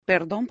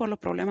Perdón por los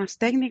problemas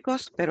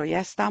técnicos, pero ya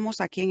estamos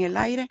aquí en el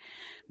aire.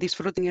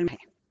 Disfruten el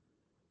mensaje.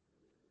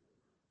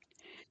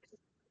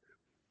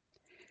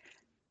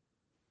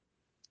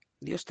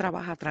 Dios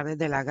trabaja a través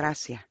de la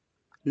gracia,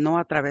 no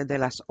a través de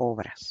las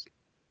obras.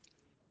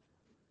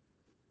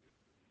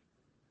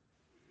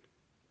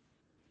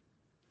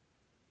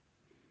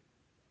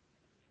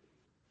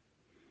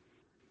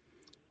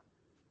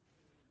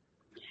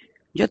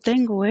 Yo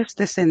tengo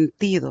este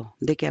sentido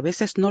de que a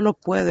veces no lo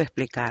puedo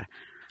explicar,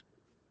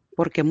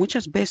 porque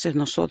muchas veces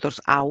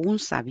nosotros, aún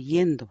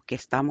sabiendo que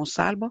estamos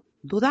salvos,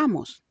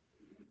 dudamos.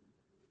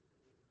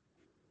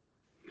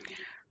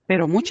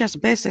 Pero muchas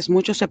veces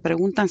muchos se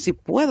preguntan si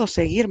puedo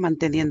seguir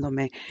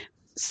manteniéndome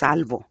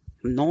salvo.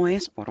 No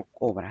es por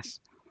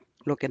obras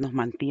lo que nos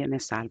mantiene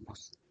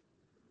salvos.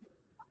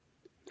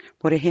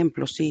 Por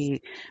ejemplo,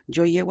 si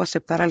yo llego a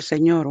aceptar al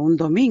Señor un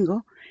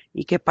domingo,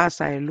 ¿y qué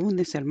pasa el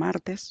lunes, el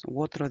martes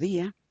u otro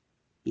día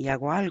y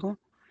hago algo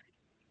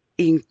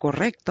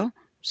incorrecto?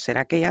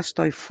 ¿Será que ya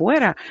estoy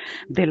fuera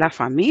de la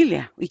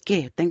familia? ¿Y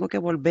qué? ¿Tengo que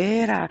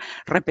volver a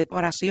repetir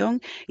oración?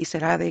 ¿Y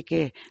será de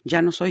que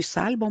ya no soy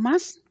salvo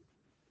más?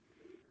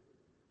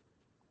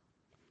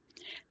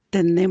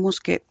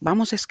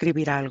 Vamos a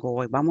escribir algo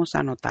hoy, vamos a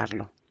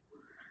anotarlo.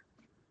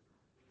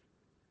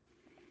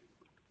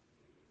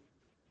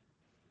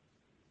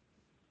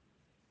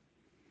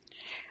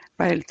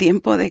 Para el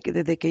tiempo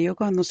desde que yo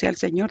conocí al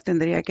Señor,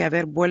 tendría que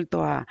haber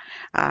vuelto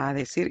a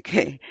decir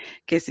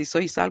que si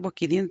soy salvo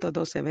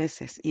 512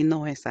 veces, y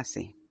no es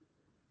así.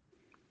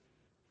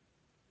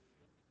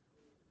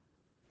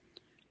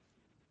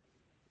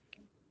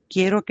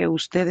 Quiero que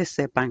ustedes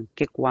sepan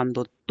que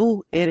cuando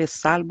tú eres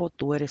salvo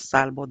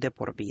de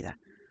por vida.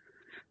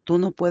 Tú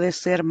no puedes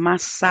ser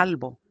más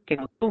salvo que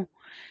tú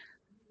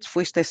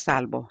fuiste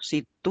salvo.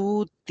 Si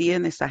tú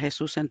tienes a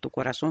Jesús en tu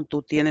corazón,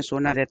 tú tienes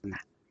una vida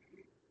eterna.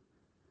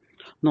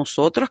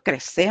 Nosotros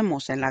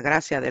crecemos en la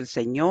gracia del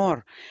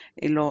Señor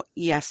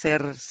y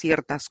hacer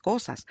ciertas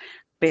cosas,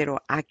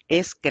 pero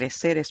es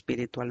crecer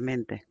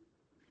espiritualmente.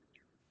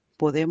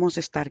 Podemos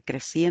estar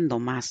creciendo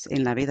más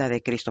en la vida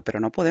de Cristo, pero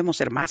no podemos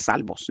ser más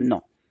salvos,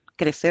 no.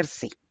 Crecer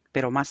sí,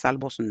 pero más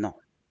salvos no.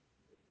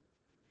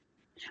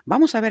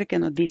 Vamos a ver qué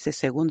nos dice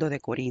 2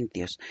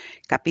 Corintios,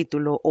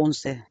 capítulo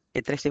 11,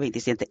 13 y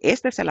 27.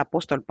 Este es el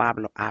apóstol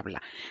Pablo,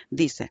 habla.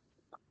 Dice,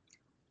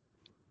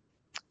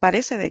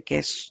 parece de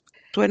que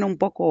suena un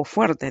poco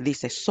fuerte.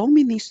 Dice, ¿son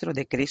ministros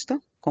de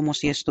Cristo? Como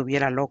si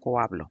estuviera loco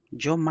hablo.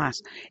 Yo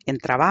más, en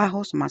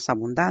trabajos más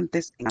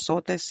abundantes, en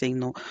azotes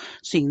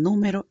sin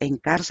número, en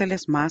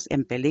cárceles más,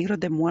 en peligro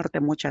de muerte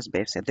muchas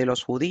veces. De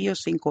los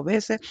judíos 5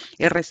 veces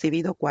he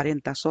recibido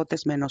 40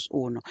 azotes menos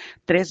uno.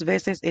 3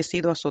 veces he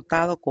sido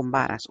azotado con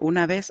varas,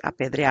 una vez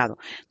apedreado.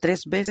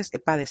 3 veces he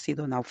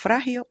padecido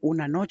naufragio,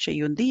 una noche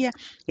y un día.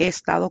 He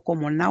estado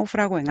como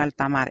náufrago en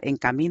alta mar, en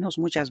caminos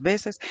muchas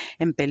veces,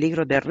 en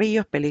peligro de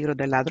ríos, peligro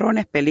de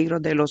ladrones, peligro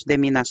de los de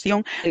mi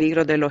nación,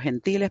 peligro de los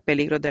gentiles,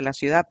 peligros de la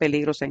ciudad,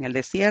 peligros en el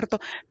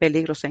desierto,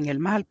 peligros en el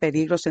mar,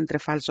 peligros entre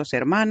falsos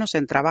hermanos,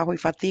 en trabajo y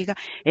fatiga,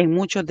 en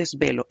mucho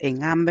desvelo,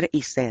 en hambre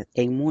y sed,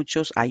 en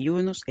muchos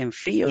ayunos, en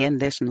frío y en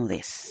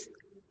desnudez.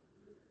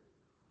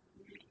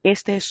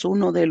 Este es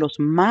uno de los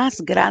más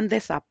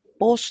grandes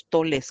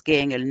apóstoles que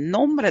en el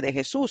nombre de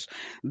Jesús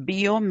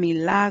vio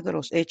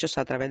milagros hechos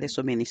a través de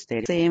su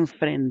ministerio. Se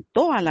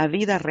enfrentó a la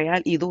vida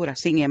real y dura.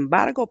 Sin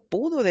embargo,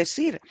 pudo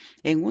decir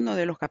en uno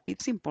de los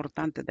capítulos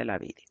importantes de la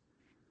Biblia,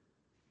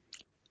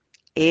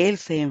 él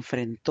se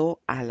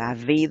enfrentó a la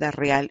vida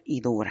real y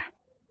dura.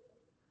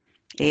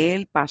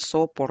 Él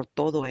pasó por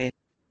todo eso.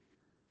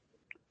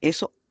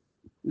 Eso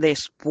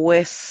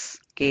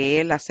después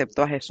que él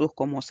aceptó a Jesús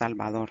como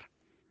Salvador.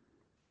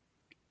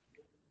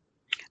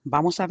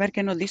 Vamos a ver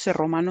qué nos dice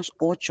Romanos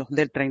 8,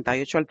 del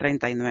 38 al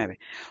 39.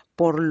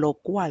 Por lo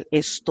cual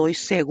estoy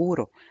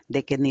seguro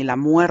de que ni la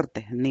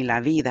muerte, ni la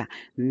vida,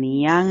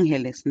 ni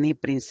ángeles, ni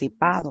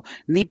principados,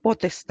 ni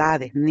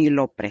potestades, ni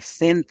lo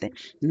presente,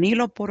 ni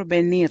lo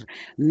porvenir,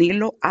 ni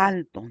lo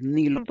alto,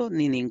 ni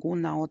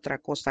ninguna otra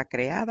cosa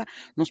creada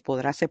nos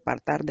podrá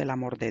separar del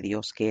amor de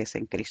Dios que es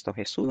en Cristo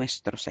Jesús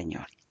nuestro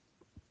Señor.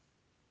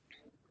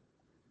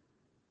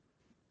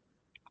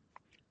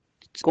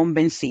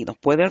 Convencido.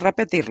 ¿Puede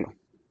repetirlo?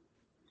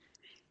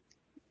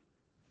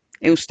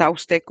 Está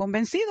usted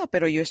convencido,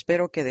 pero yo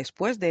espero que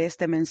después de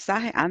este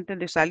mensaje, antes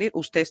de salir,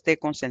 usted esté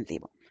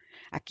consentido.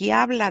 Aquí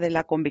habla de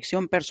la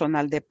convicción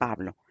personal de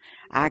Pablo.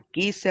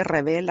 Aquí se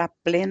revela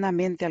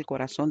plenamente al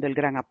corazón del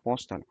gran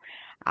apóstol.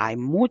 Hay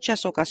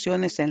muchas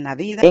ocasiones en la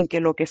vida en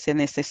que lo que se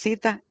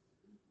necesita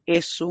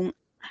es un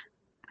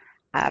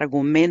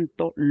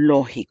argumento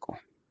lógico.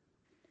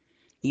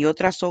 Y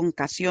otras son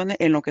ocasiones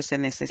en lo que se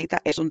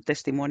necesita es un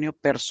testimonio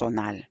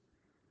personal.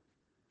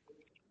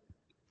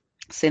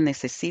 Se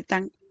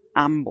necesitan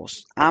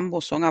ambos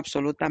son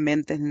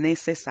absolutamente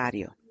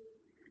necesarios.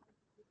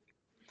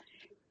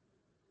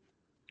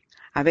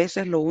 A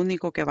veces lo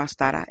único que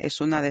bastará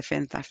es una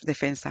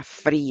defensa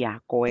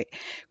fría,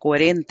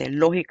 coherente,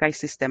 lógica y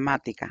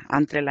sistemática.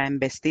 Ante la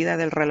embestida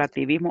del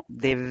relativismo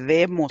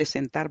debemos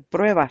presentar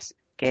pruebas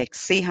que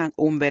exijan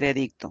un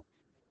veredicto.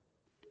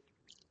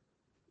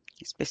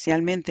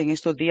 especialmente en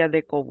estos días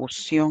de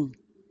confusión,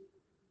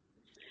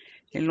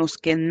 en los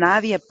que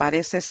nadie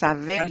parece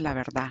saber la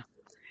verdad.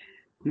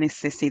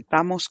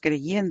 Necesitamos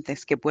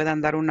creyentes que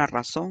puedan dar una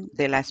razón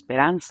de la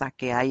esperanza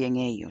que hay en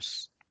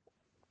ellos.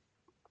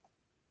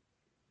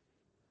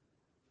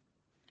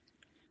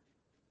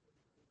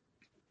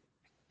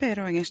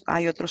 Pero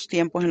hay otros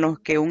tiempos en los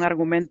que un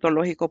argumento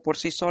lógico por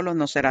sí solo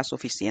no será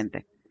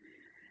suficiente.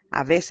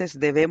 A veces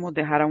debemos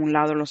dejar a un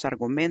lado los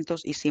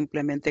argumentos y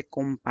simplemente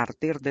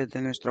compartir desde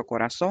nuestro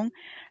corazón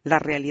la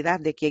realidad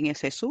de quién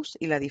es Jesús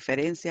y la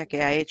diferencia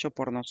que ha hecho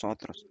por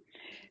nosotros.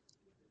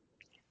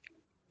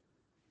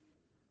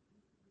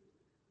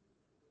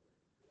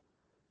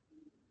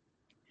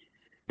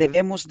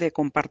 Debemos de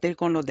compartir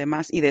con los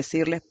demás y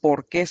decirles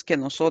por qué es que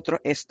nosotros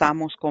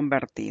estamos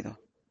convertidos.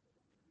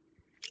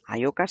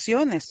 Hay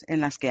ocasiones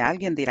en las que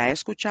alguien dirá, he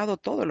escuchado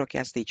todo lo que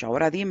has dicho,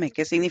 ahora dime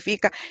qué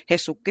significa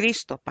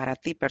Jesucristo para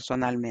ti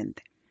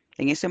personalmente.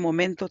 En ese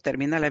momento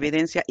termina la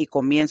evidencia y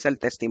comienza el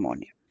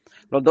testimonio.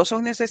 Los dos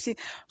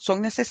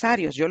son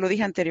necesarios, yo lo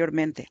dije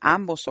anteriormente,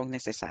 ambos son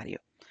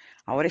necesarios.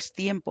 Ahora es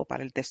tiempo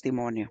para el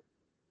testimonio.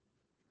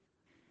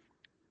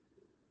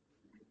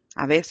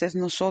 A veces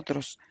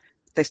nosotros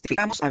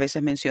testificamos, a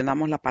veces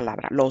mencionamos la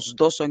palabra, los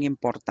dos son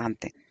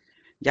importantes.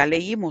 Ya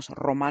leímos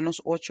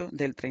Romanos 8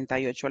 del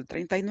 38 al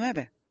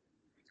 39.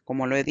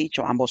 Como lo he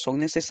dicho, ambos son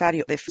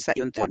necesarios, defensa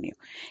y Antonio.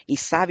 Y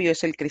sabio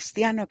es el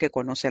cristiano que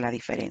conoce la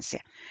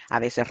diferencia. A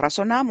veces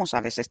razonamos, a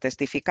veces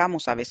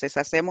testificamos, a veces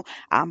hacemos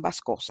ambas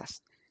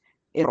cosas.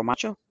 En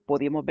Romanos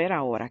podemos ver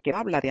ahora que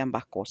habla de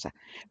ambas cosas.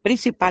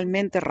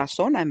 Principalmente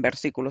razona en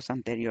versículos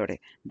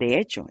anteriores. De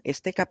hecho,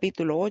 este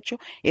capítulo 8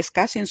 es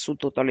casi en su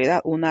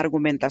totalidad una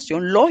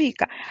argumentación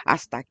lógica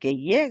hasta que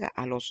llega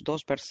a los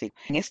dos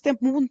versículos. En este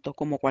punto,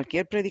 como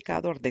cualquier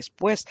predicador,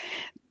 después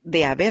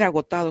de haber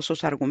agotado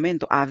sus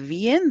argumentos,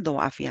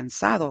 habiendo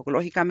afianzado,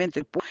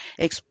 lógicamente,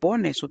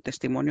 expone su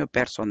testimonio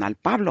personal.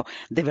 Pablo,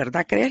 ¿de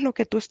verdad crees lo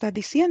que tú estás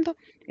diciendo?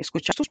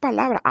 Escucha tus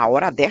palabras,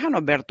 ahora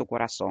déjanos ver tu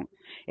corazón.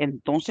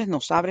 Entonces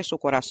nos abre su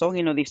corazón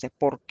y nos dice,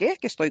 ¿por qué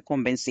que estoy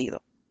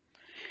convencido?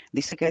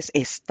 Dice que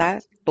está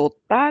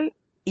total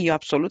y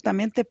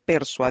absolutamente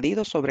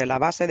persuadido sobre la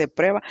base de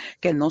pruebas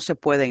que no se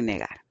pueden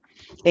negar.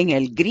 En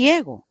el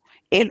griego,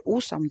 él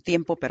usa un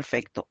tiempo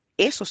perfecto.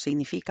 Eso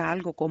significa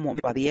algo como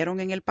persuadieron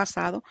en el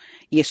pasado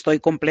y estoy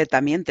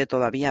completamente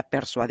todavía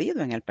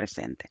persuadido en el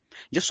presente.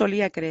 Yo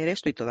solía creer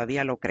esto y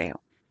todavía lo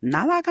creo.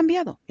 Nada ha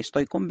cambiado.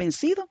 Estoy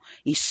convencido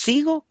y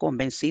sigo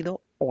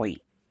convencido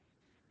hoy.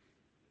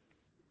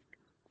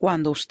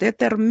 Cuando usted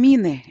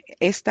termine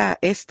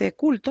este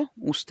culto,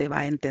 usted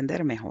va a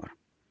entender mejor.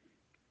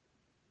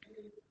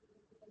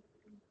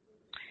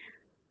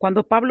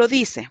 Cuando Pablo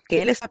dice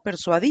que él está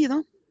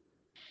persuadido,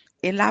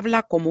 él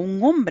habla como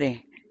un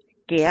hombre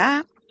que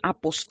ha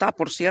apostado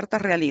por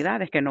ciertas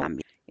realidades que no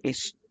cambian.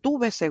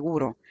 Estuve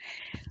seguro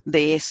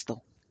de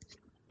esto.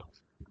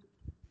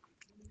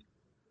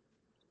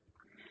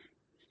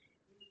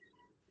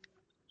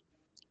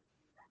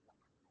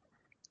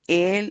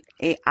 Él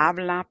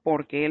habla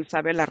porque él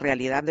sabe la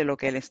realidad de lo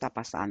que él está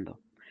pasando.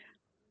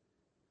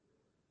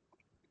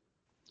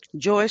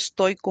 Yo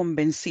estoy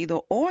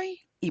convencido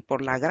hoy y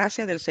por la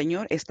gracia del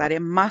Señor estaré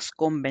más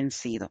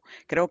convencido.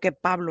 Creo que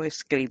Pablo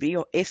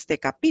escribió este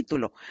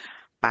capítulo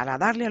para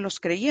darle a los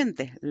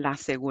creyentes la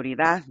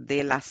seguridad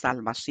de la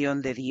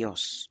salvación de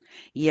Dios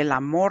y el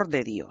amor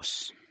de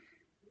Dios.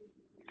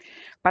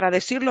 Para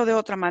decirlo de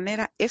otra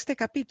manera, este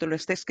capítulo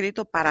está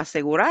escrito para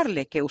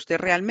asegurarle que usted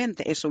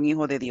realmente es un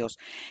hijo de Dios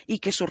y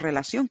que su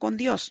relación con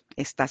Dios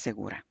está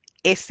segura,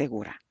 es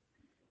segura.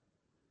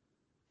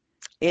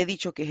 He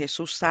dicho que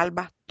Jesús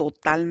salva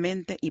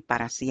totalmente y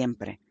para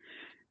siempre.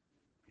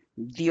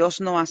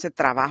 Dios no hace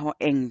trabajo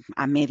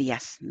a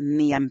medias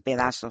ni en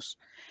pedazos.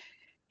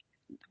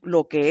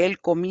 Lo que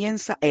Él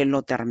comienza, Él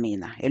lo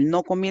termina. Él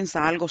no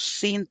comienza algo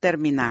sin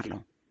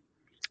terminarlo.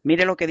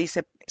 Mire lo que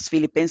dice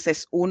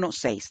Filipenses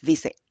 1:6.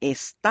 Dice,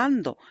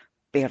 estando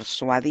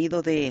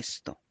persuadido de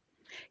esto,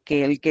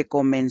 que el que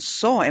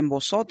comenzó en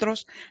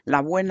vosotros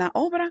la buena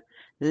obra,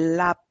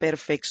 la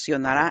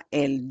perfeccionará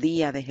el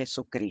día de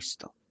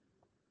Jesucristo.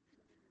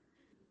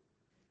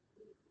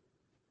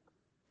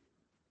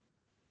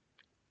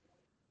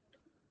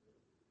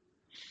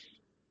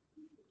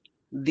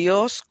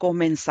 Dios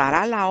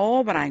comenzará la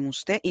obra en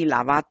usted y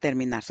la va a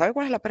terminar. ¿Sabe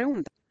cuál es la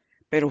pregunta?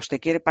 ¿Pero usted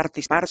quiere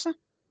participarse?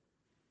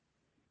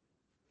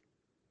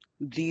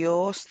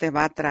 Dios te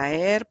va a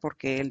traer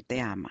porque Él te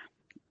ama.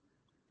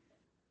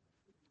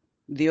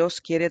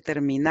 Dios quiere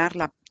terminar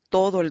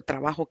todo el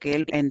trabajo que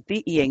Él en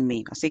ti y en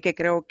mí. Así que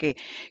creo que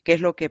es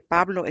lo que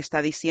Pablo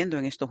está diciendo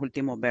en estos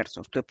últimos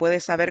versos. Usted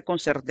puede saber con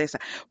certeza,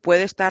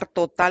 puede estar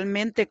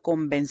totalmente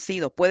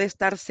convencido, puede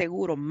estar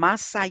seguro,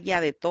 más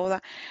allá de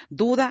toda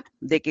duda,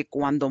 de que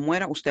cuando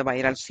muera usted va a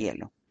ir al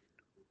cielo.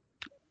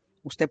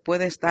 Usted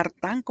puede estar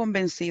tan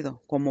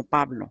convencido como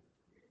Pablo,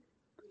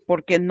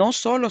 Porque no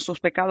solo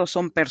sus pecados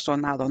son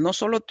perdonados, no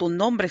solo tu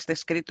nombre está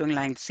escrito en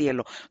el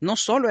cielo, no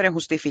solo eres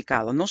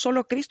justificado, no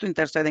solo Cristo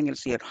intercede en el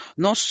cielo,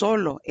 no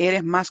solo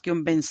eres más que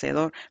un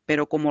vencedor,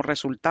 pero como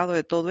resultado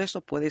de todo eso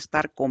puedes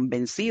estar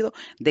convencido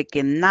de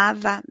que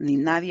nada ni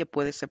nadie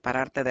puede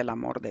separarte del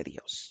amor de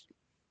Dios.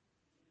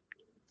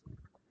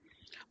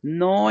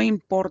 No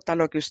importa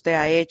lo que usted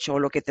ha hecho o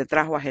lo que te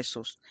trajo a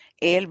Jesús,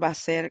 Él va a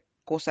hacer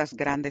cosas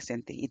grandes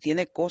en ti y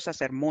tiene cosas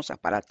hermosas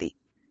para ti.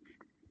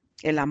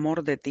 El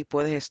amor de ti,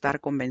 puedes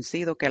estar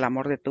convencido que el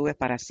amor de tú es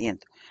para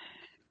siempre.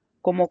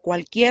 Como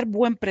cualquier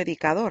buen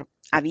predicador,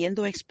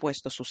 habiendo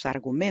expuesto sus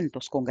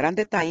argumentos con gran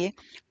detalle,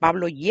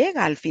 Pablo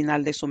llega al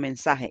final de su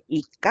mensaje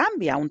y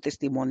cambia un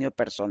testimonio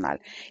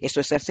personal. Eso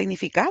es el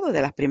significado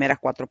de las primeras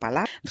 4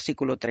 palabras,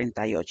 versículo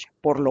 38.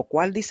 Por lo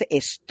cual dice,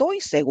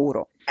 estoy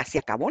seguro, así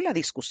acabó la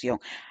discusión.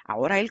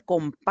 Ahora él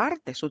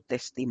comparte su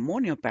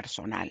testimonio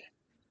personal.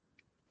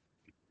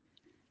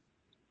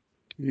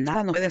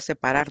 Nada nos puede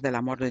separar del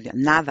amor de Dios.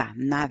 Nada,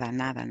 nada,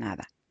 nada,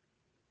 nada.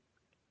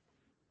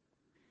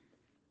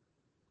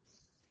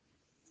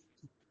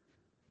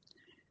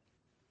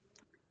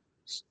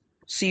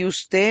 Si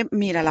usted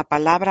mira la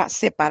palabra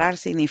separar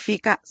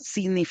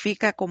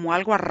significa como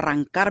algo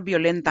arrancar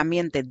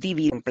violentamente,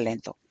 dividir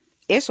completo.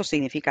 Eso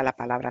significa la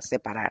palabra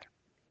separar.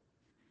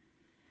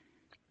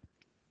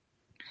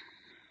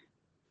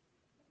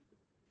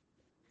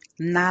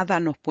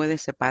 Nada nos puede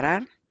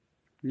separar,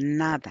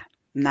 nada,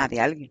 nadie,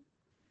 alguien.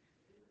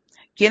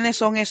 ¿Quiénes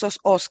son esos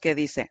os que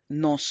dice?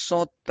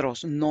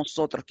 Nosotros,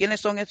 nosotros.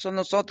 ¿Quiénes son esos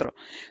nosotros?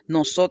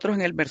 Nosotros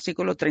en el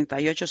versículo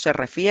 38 se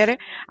refiere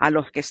a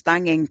los que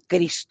están en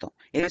Cristo.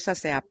 Esa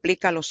se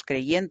aplica a los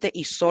creyentes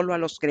y solo a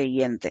los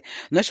creyentes.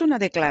 No es una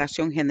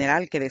declaración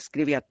general que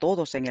describe a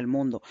todos en el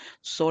mundo.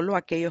 Solo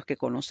aquellos que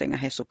conocen a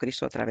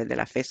Jesucristo a través de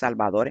la fe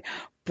salvadora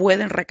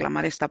pueden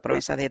reclamar esta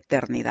promesa de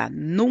eternidad.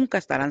 Nunca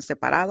estarán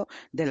separados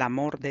del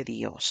amor de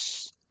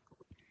Dios.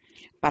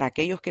 Para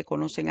aquellos que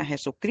conocen a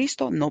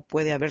Jesucristo, no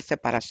puede haber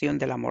separación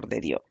del amor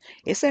de Dios.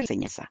 Esa es la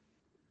enseñanza.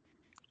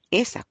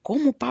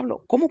 ¿Cómo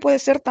Pablo? ¿Cómo puede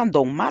ser tan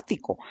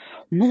dogmático?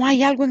 ¿No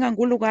hay algo en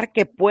algún lugar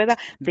que pueda,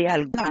 de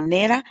alguna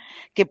manera,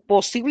 que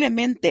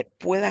posiblemente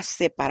pueda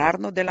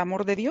separarnos del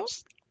amor de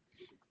Dios?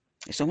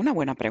 Esa es una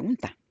buena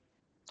pregunta.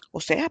 O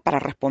sea, para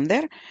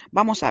responder,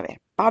 vamos a ver,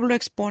 Pablo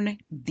expone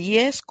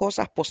 10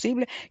 cosas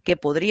posibles que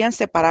podrían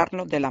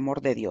separarnos del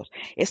amor de Dios.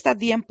 Estas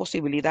 10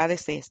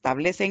 posibilidades se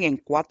establecen en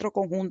 4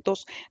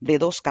 conjuntos de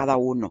 2 cada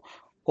uno,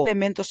 con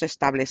elementos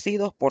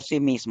establecidos por sí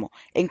mismos.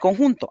 En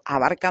conjunto,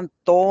 abarcan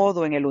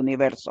todo en el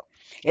universo.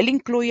 Él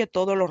incluye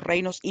todos los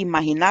reinos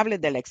imaginables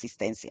de la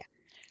existencia.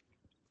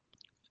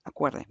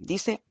 Acuérdense,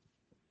 dice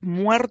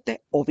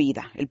muerte o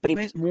vida. El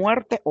primero es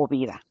muerte o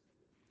vida.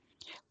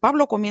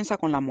 Pablo comienza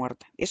con la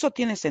muerte. Eso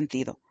tiene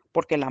sentido,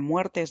 porque la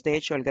muerte es de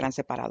hecho el gran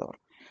separador.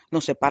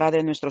 Nos separa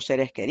de nuestros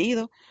seres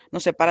queridos,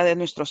 nos separa de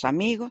nuestros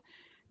amigos,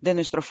 de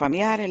nuestros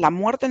familiares. La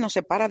muerte nos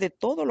separa de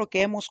todo lo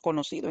que hemos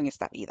conocido en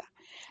esta vida.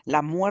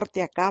 La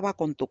muerte acaba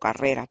con tu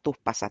carrera, tus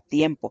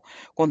pasatiempos,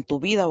 con tu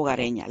vida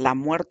hogareña. La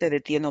muerte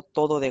detiene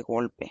todo de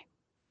golpe.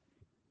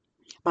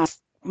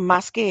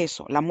 Más que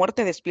eso, la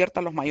muerte despierta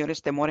los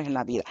mayores temores en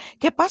la vida.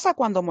 ¿Qué pasa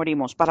cuando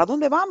morimos? ¿Para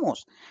dónde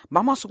vamos?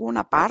 ¿Vamos a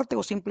alguna parte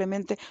o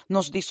simplemente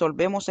nos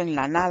disolvemos en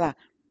la nada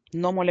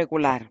no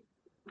molecular?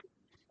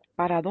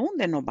 ¿Para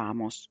dónde nos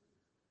vamos?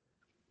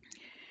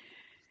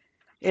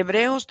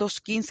 Hebreos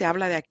 2:15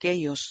 habla de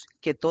aquellos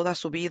que toda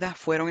su vida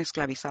fueron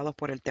esclavizados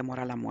por el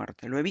temor a la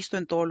muerte. Lo he visto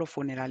en todos los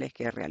funerales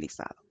que he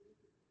realizado.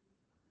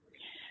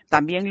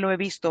 También lo he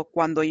visto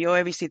cuando yo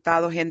he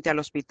visitado gente al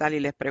hospital y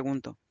les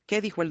pregunto,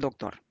 ¿qué dijo el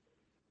doctor?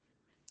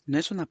 No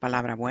es una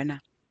palabra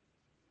buena.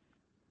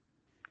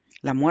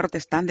 La muerte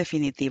es tan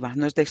definitiva,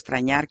 no es de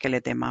extrañar que le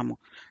temamos.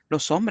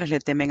 Los hombres le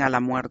temen a la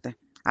muerte,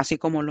 así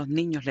como los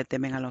niños le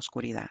temen a la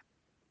oscuridad.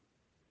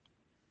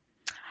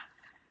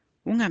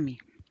 Un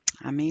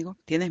amigo,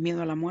 ¿tienes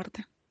miedo a la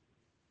muerte?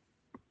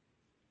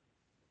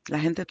 La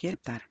gente quiere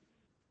estar.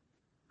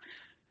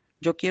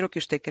 Yo quiero que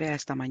usted crea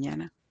esta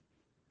mañana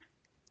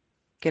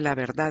que la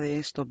verdad de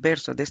estos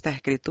versos, de esta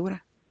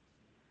escritura,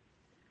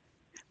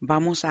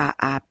 vamos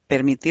a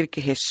permitir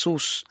que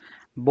Jesús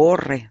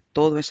borre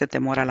todo ese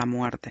temor a la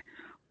muerte.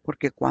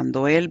 Porque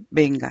cuando Él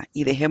venga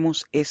y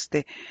dejemos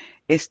este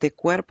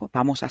cuerpo,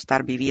 vamos a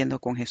estar viviendo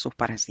con Jesús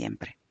para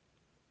siempre.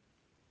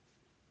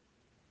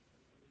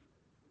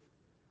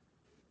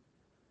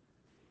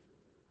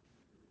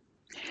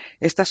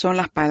 Estas son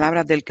las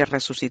palabras del que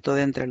resucitó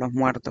de entre los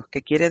muertos,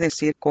 que quiere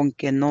decir con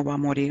que no va a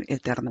morir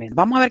eternamente.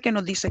 Vamos a ver qué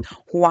nos dice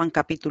Juan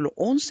capítulo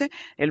 11,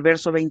 el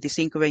verso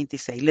 25 y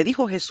 26. Le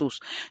dijo Jesús,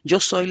 yo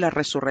soy la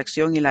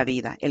resurrección y la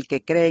vida. El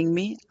que cree en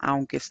mí,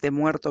 aunque esté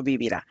muerto,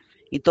 vivirá.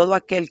 Y todo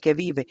aquel que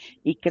vive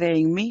y cree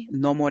en mí,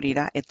 no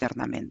morirá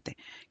eternamente.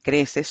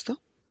 ¿Crees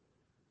esto?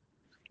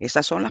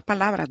 Esas son las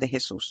palabras de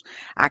Jesús,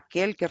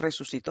 aquel que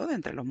resucitó de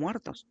entre los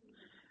muertos.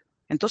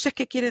 Entonces,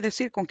 ¿qué quiere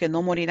decir con que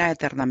no morirá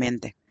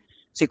eternamente?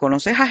 Si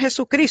conoces a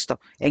Jesucristo,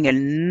 en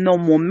el no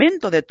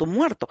momento de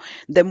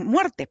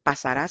muerte,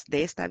 pasarás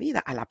de esta vida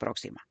a la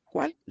próxima.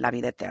 ¿Cuál? La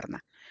vida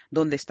eterna.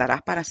 donde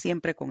estarás para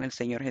siempre con el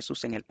Señor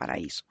Jesús en el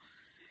paraíso.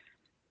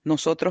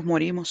 Nosotros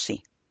morimos,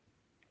 sí,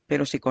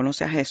 pero si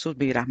conoces a Jesús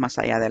vivirás más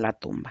allá de la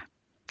tumba.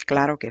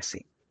 Claro que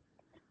sí,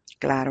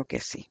 claro que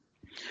sí.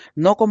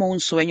 No como un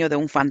sueño de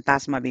un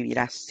fantasma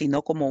vivirás,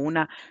 sino como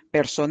una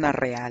persona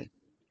real.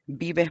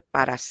 Vives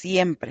para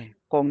siempre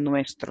con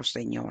nuestro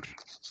Señor.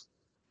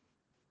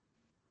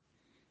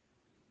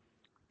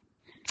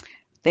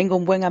 ¿Tengo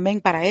un buen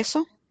amén para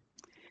eso?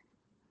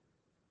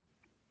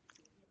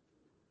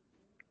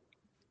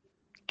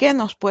 ¿Qué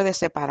nos puede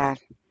separar?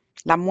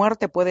 La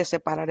muerte puede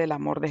separar el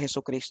amor de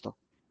Jesucristo.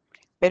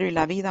 Pero y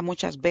la vida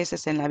muchas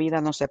veces en la vida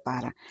nos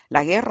separa.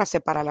 La guerra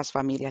separa a las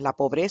familias, la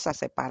pobreza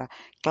separa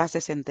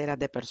clases enteras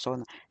de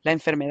personas, la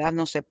enfermedad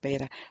nos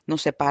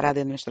separa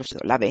de nuestros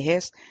hijos, la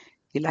vejez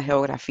y la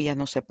geografía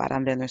nos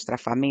separan de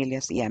nuestras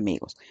familias y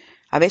amigos.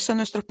 A veces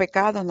nuestros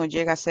pecados nos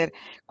llegan a ser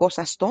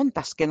cosas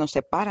tontas que nos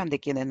separan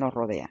de quienes nos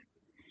rodean.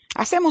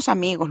 Hacemos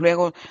amigos,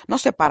 luego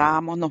nos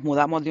separamos, nos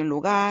mudamos de un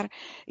lugar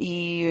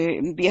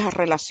y viejas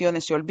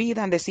relaciones se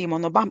olvidan,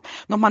 decimos,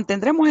 nos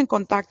mantendremos en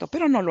contacto,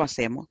 pero no lo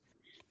hacemos.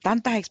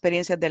 Tantas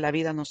experiencias de la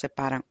vida nos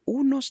separan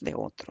unos de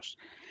otros.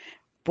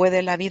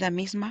 ¿Puede la vida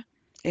misma,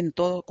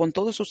 con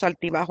todos sus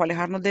altibajos,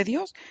 alejarnos de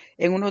Dios?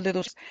 En uno de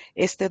los,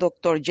 este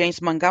doctor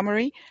James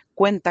Montgomery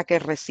cuenta que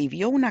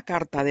recibió una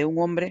carta de un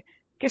hombre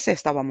que se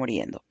estaba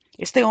muriendo.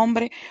 Este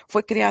hombre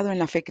fue criado en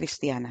la fe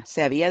cristiana,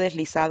 se había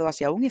deslizado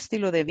hacia un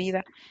estilo de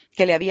vida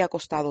que le había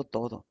costado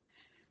todo: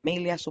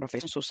 familia, su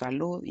profesión, su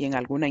salud y en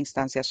alguna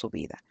instancia su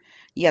vida.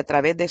 Y a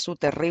través de su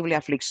terrible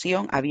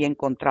aflicción había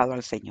encontrado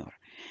al Señor.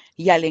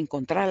 Y al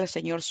encontrar al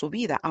Señor su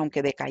vida,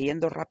 aunque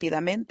decayendo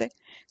rápidamente,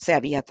 se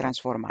había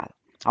transformado.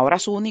 Ahora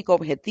su único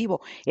objetivo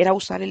era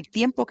usar el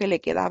tiempo que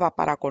le quedaba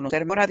para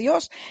conocer mejor a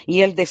Dios.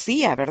 Y él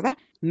decía, ¿verdad?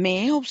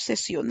 Me he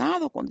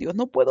obsesionado con Dios,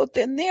 no puedo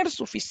tener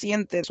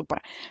suficiente de su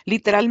palabra.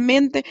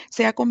 Literalmente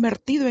se ha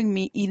convertido en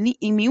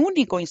mi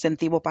único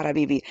incentivo para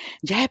vivir.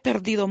 Ya he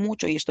perdido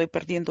mucho y estoy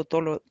perdiendo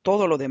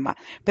todo lo demás,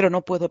 pero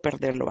no puedo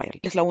perderlo a Él.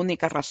 Es la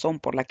única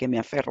razón por la que me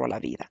aferro a la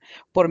vida,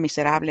 por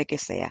miserable que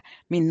sea.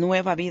 Mi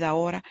nueva vida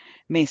ahora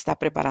me está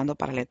preparando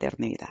para la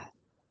eternidad.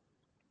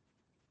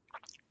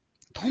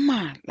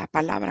 Toma la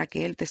palabra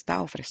que Él te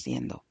está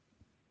ofreciendo.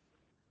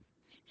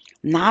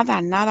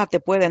 Nada te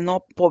puede,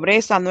 no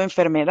pobreza, no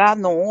enfermedad,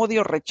 no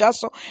odio,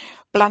 rechazo,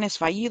 planes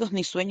fallidos,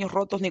 ni sueños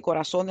rotos, ni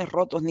corazones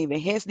rotos, ni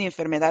vejez, ni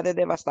enfermedades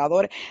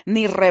devastadoras,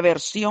 ni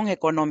reversión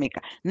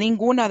económica.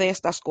 Ninguna de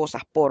estas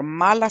cosas, por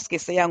malas que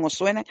sean o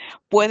suenen,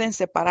 pueden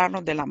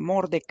separarnos del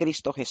amor de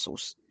Cristo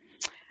Jesús.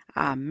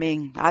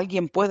 Amén.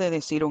 ¿Alguien puede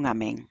decir un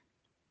amén?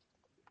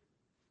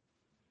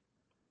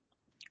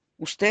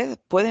 Ustedes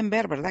pueden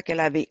ver, ¿verdad?, que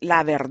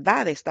la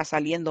verdad está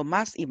saliendo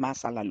más y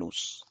más a la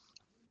luz.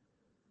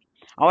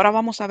 Ahora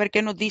vamos a ver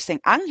qué nos dicen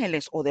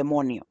ángeles o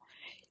demonios.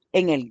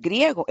 En el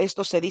griego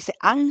esto se dice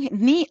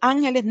ni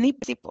ángeles ni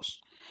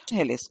principios.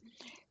 Ángeles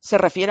se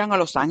refieren a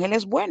los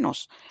ángeles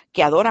buenos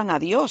que adoran a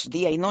Dios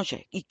día y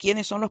noche. ¿Y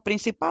quiénes son los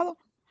principados?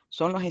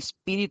 Son los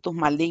espíritus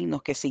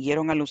malignos que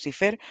siguieron a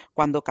Lucifer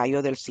cuando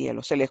cayó del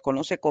cielo. Se les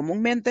conoce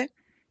comúnmente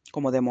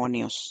como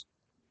demonios.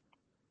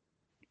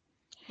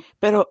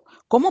 Pero,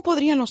 ¿cómo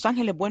podrían los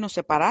ángeles buenos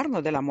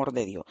separarnos del amor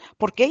de Dios?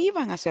 ¿Por qué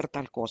iban a hacer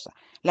tal cosa?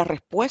 La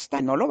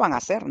respuesta: no lo van a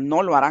hacer,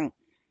 no lo harán.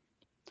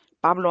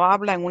 Pablo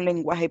habla en un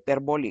lenguaje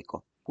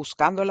hiperbólico,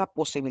 buscando la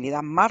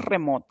posibilidad más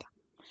remota.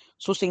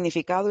 Su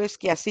significado es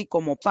que así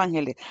como los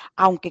ángeles,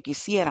 aunque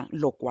quisieran,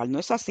 lo cual no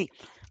es así,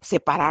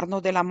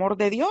 separarnos del amor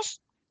de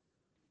Dios,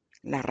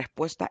 la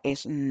respuesta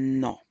es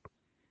no,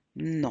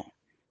 no.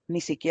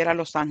 Ni siquiera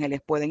los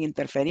ángeles pueden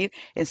interferir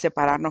en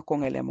separarnos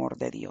con el amor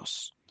de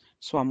Dios.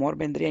 Su amor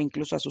vendría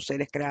incluso a sus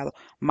seres creados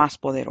más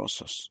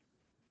poderosos.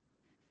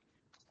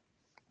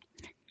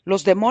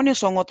 Los demonios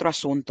son otro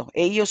asunto.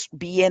 Ellos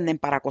vienen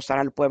para acosar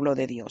al pueblo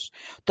de Dios.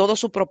 Todo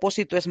su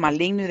propósito es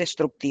maligno y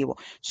destructivo.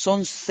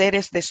 Son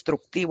seres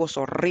destructivos,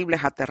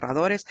 horribles,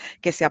 aterradores,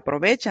 que se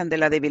aprovechan de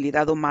la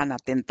debilidad humana,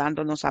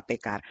 tentándonos a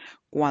pecar.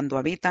 Cuando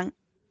habitan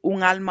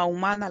un alma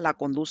humana, la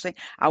conducen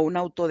a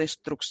una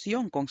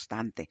autodestrucción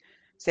constante.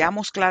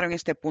 Seamos claros en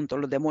este punto: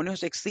 los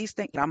demonios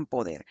existen, gran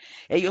poder.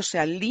 Ellos se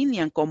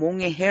alinean como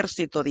un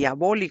ejército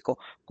diabólico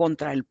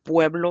contra el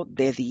pueblo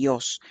de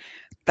Dios.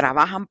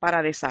 Trabajan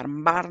para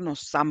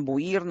desarmarnos,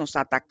 zambuirnos,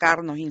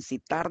 atacarnos,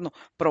 incitarnos,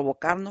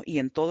 provocarnos y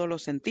en todos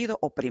los sentidos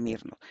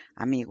oprimirnos.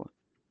 Amigos,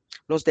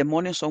 los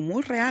demonios son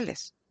muy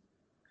reales.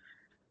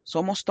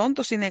 Somos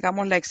tontos si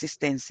negamos la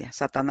existencia.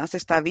 Satanás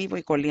está vivo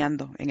y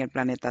coleando en el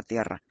planeta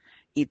Tierra.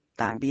 Y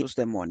también los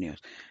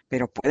demonios.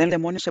 ¿Pero pueden los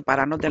demonios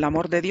separarnos del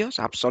amor de Dios?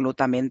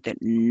 Absolutamente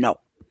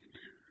no.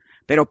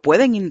 Pero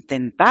pueden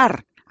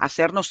intentar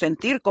hacernos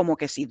sentir como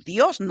que si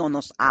Dios no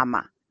nos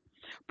ama.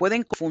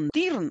 Pueden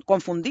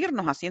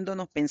confundirnos,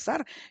 haciéndonos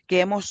pensar que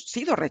hemos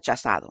sido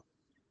rechazados.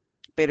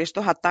 Pero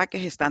estos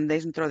ataques están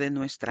dentro de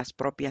nuestras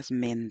propias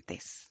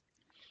mentes.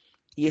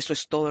 Y eso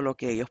es todo lo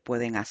que ellos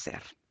pueden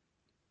hacer.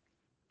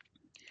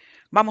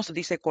 Vamos,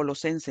 dice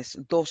Colosenses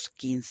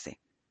 2:15.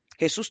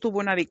 Jesús tuvo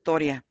una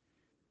victoria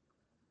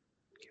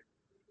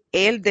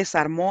Él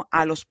desarmó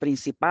a los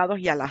principados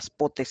y a las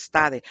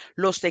potestades,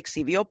 los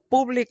exhibió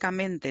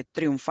públicamente,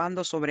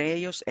 triunfando sobre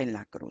ellos en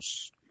la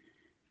cruz.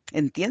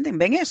 ¿Entienden?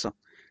 ¿Ven eso?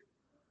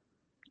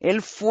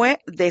 Él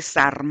fue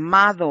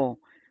desarmado,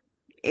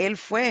 él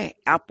fue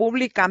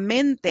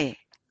públicamente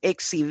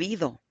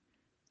exhibido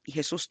y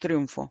Jesús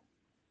triunfó.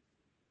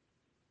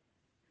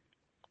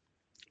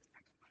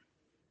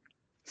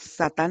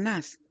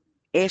 Satanás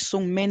es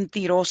un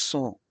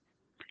mentiroso.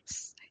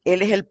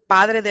 Él es el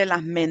padre de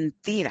las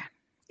mentiras.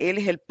 Él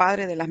es el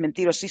padre de las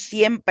mentiras. Sí,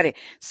 siempre,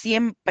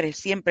 siempre,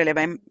 siempre le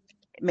va a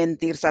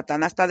mentir.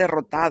 Satanás está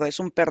derrotado, es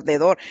un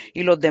perdedor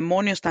y los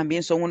demonios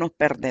también son unos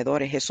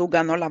perdedores. Jesús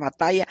ganó la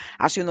batalla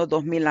hace unos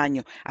 2000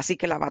 años, así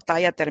que la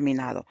batalla ha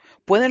terminado.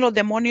 ¿Pueden los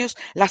demonios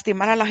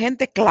lastimar a la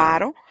gente?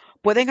 Claro.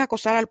 ¿Pueden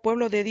acosar al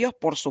pueblo de Dios?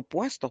 Por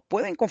supuesto.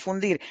 ¿Pueden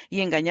confundir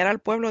y engañar al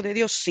pueblo de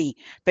Dios? Sí,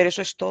 pero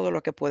eso es todo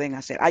lo que pueden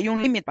hacer. Hay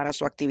un límite para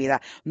su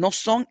actividad. No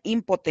son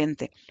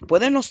impotentes.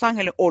 ¿Pueden los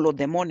ángeles o los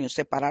demonios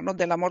separarnos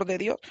del amor de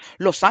Dios?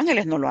 Los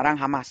ángeles no lo harán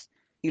jamás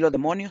y los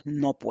demonios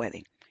no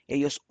pueden.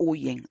 Ellos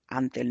huyen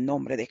ante el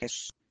nombre de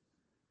Jesús.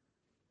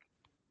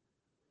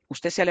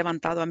 Usted se ha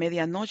levantado a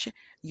medianoche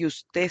y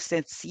usted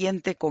se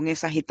siente con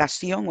esa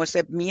agitación o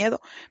ese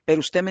miedo, pero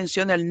usted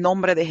menciona el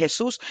nombre de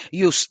Jesús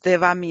y usted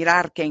va a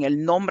mirar que en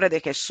el nombre de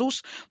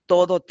Jesús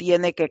todo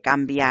tiene que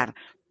cambiar.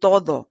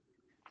 Todo.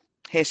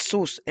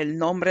 Jesús, el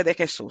nombre de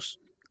Jesús.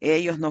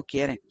 Ellos no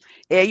quieren.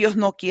 Ellos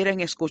no quieren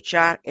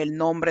escuchar el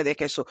nombre de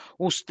Jesús.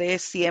 Usted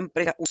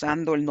siempre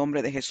usando el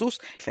nombre de Jesús.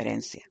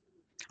 Diferencia.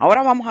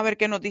 Ahora vamos a ver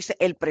qué nos dice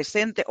el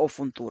presente o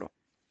futuro.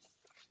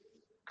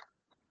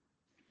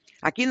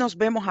 Aquí nos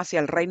vemos hacia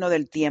el reino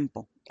del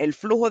tiempo, el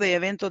flujo de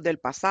eventos del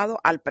pasado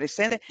al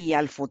presente y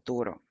al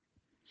futuro.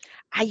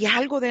 ¿Hay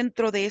algo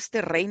dentro de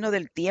este reino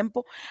del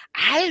tiempo?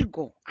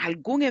 Algo,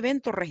 algún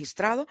evento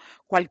registrado,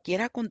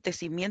 cualquier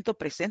acontecimiento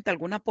presente,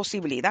 alguna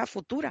posibilidad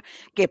futura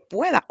que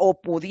pueda o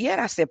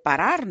pudiera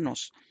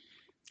separarnos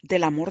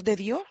del amor de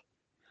Dios.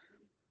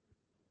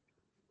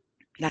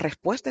 La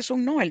respuesta es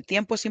un no. El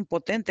tiempo es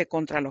impotente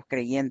contra los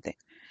creyentes.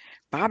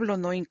 Pablo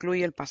no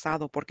incluye el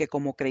pasado porque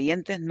como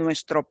creyentes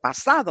nuestro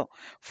pasado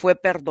fue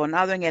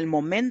perdonado en el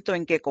momento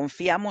en que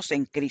confiamos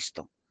en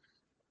Cristo.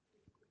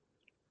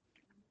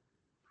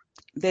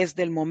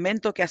 Desde el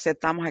momento que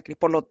aceptamos a Cristo.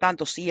 Por lo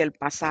tanto, sí, el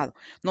pasado.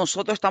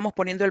 Nosotros estamos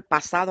poniendo el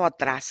pasado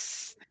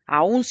atrás.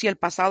 Aun si el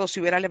pasado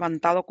se hubiera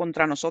levantado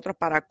contra nosotros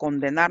para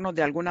condenarnos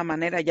de alguna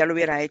manera, ya lo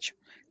hubiera hecho.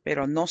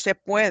 Pero no se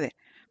puede,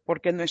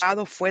 porque nuestro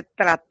pasado fue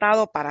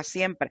tratado para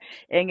siempre.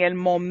 En el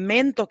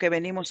momento que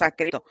venimos a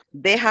Cristo,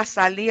 deja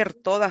salir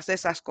todas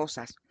esas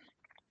cosas.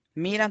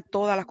 Miran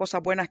todas las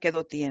cosas buenas que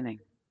Dios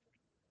tiene.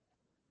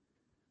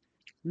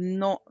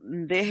 No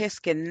dejes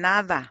que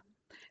nada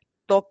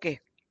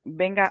toque,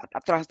 venga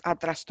a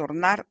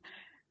trastornar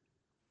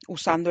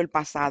usando el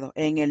pasado.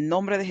 En el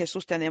nombre de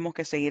Jesús tenemos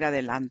que seguir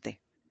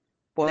adelante,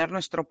 poner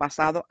nuestro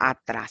pasado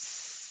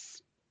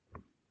atrás.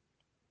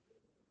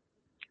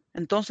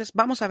 Entonces,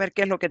 vamos a ver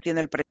qué es lo que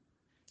tiene el presente.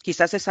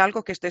 Quizás es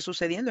algo que esté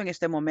sucediendo en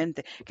este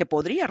momento que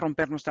podría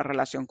romper nuestra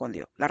relación con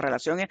Dios. La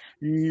relación es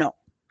no.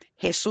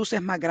 Jesús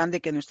es más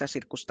grande que nuestras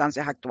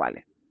circunstancias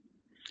actuales.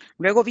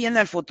 Luego viene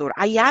el futuro.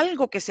 Hay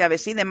algo que se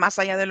avecine más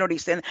allá del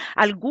horizonte,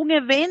 algún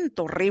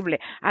evento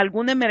horrible,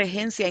 alguna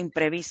emergencia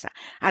imprevista,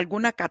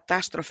 alguna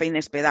catástrofe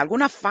inesperada,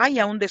 alguna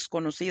falla aún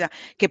desconocida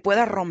que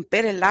pueda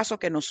romper el lazo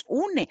que nos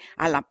une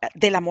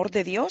del amor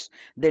de Dios.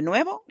 De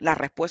nuevo, la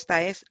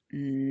respuesta es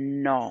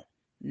no,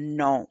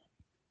 no.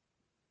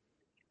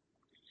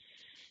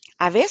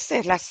 A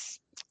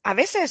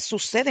veces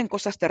suceden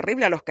cosas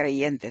terribles a los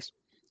creyentes,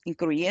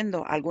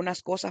 incluyendo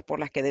algunas cosas por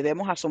las que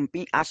debemos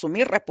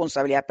asumir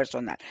responsabilidad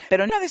personal.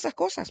 Pero nada de esas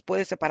cosas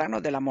puede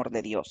separarnos del amor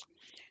de Dios.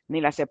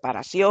 Ni la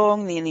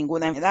separación, ni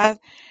ninguna enfermedad,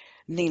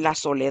 ni la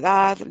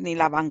soledad, ni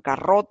la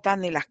bancarrota,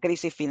 ni las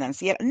crisis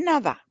financieras,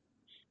 nada.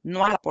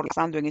 No está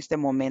pasando en este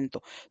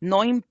momento.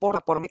 No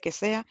importa por qué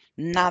sea,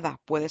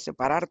 nada puede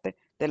separarte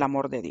del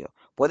amor de Dios.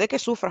 Puede que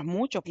sufras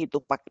mucho y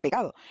tu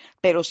pecado,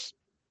 pero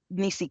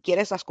ni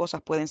siquiera esas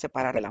cosas pueden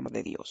separar el amor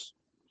de Dios.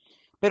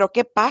 Pero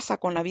 ¿qué pasa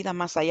con la vida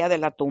más allá de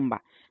la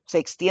tumba? ¿Se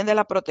extiende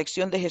la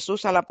protección de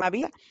Jesús a la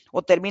vida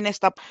o termina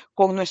esta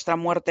con nuestra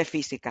muerte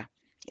física?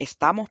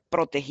 Estamos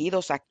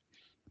protegidos aquí.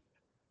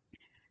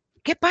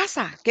 ¿Qué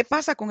pasa? ¿Qué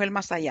pasa con el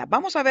más allá?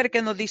 Vamos a ver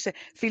qué nos dice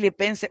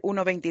Filipenses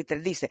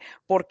 1:23. Dice,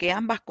 porque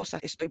ambas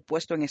cosas estoy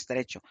puesto en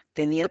estrecho,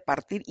 tenía que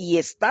partir y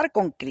estar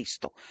con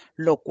Cristo,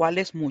 lo cual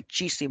es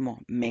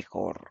muchísimo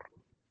mejor.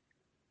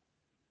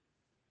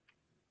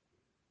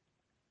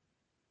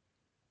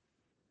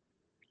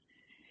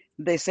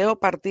 Deseo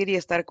partir y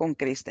estar con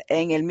Cristo.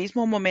 En el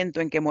mismo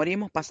momento en que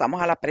morimos,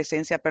 pasamos a la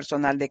presencia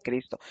personal de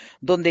Cristo.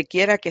 Donde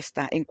quiera que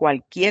está, en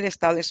cualquier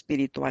estado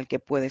espiritual que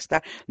puede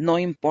estar, no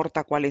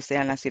importa cuáles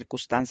sean las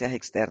circunstancias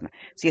externas.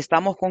 Si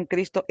estamos con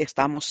Cristo,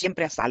 estamos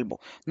siempre a salvo.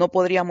 No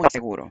podríamos estar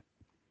seguros.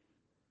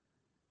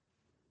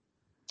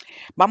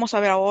 Vamos a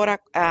ver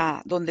ahora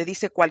donde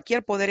dice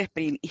cualquier poder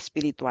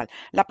espiritual.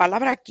 La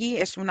palabra aquí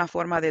es una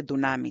forma de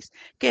dunamis,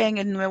 que en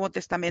el Nuevo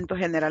Testamento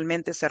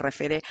generalmente se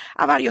refiere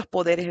a varios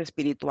poderes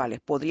espirituales.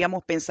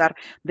 Podríamos pensar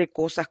de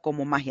cosas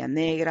como magia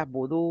negra,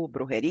 vudú,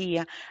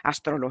 brujería,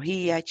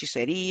 astrología,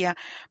 hechicería,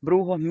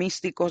 brujos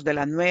místicos de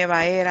la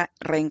nueva era,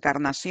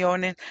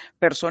 reencarnaciones,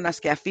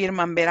 personas que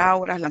afirman ver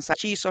auras, lanzar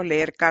hechizos,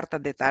 leer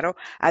cartas de tarot,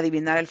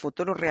 adivinar el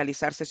futuro,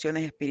 realizar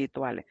sesiones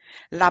espirituales.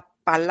 La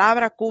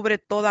palabra cubre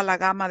toda la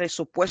gama de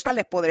supuestos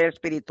poderes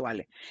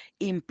espirituales.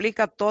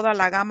 Implica toda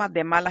la gama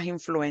de malas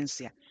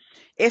influencias.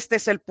 Este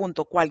es el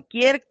punto.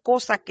 Cualquier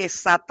cosa que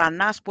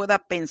Satanás pueda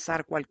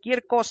pensar,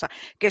 cualquier cosa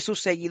que sus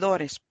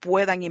seguidores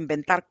puedan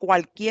inventar,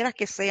 cualquiera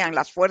que sean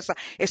las fuerzas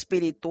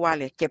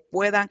espirituales que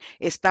puedan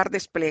estar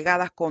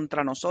desplegadas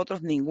contra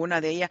nosotros, ninguna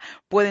de ellas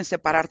pueden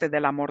separarte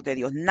del amor de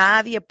Dios.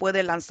 Nadie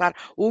puede lanzar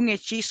un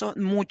hechizo,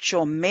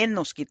 mucho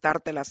menos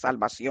quitarte la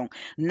salvación.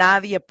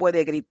 Nadie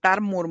puede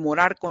gritar,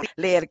 murmurar,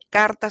 leer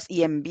cartas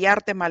y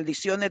enviarte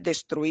maldiciones,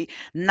 destruir.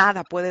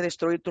 Nada puede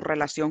destruir tu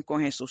relación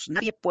con Jesús.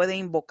 Nadie puede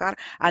invocar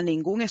a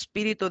ningún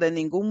espíritu de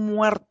ningún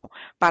muerto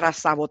para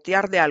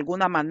sabotear de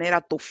alguna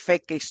manera tu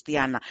fe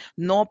cristiana.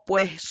 No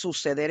puede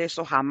suceder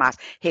eso jamás.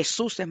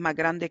 Jesús es más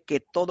grande que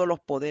todos los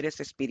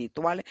poderes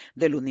espirituales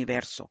del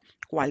universo.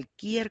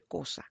 Cualquier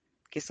cosa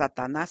que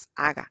Satanás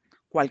haga,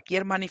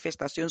 cualquier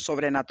manifestación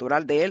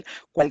sobrenatural de él,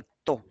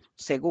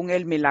 según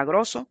el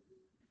milagroso,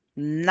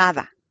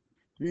 nada,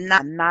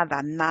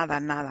 nada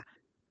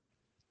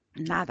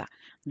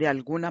de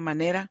alguna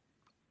manera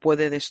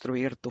puede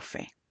destruir tu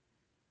fe.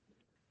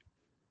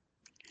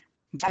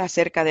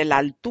 Acerca de la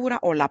altura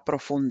o la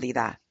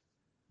profundidad.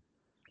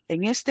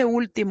 En este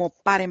último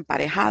par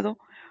emparejado,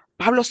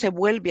 Pablo se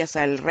vuelve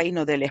hacia el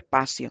reino del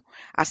espacio,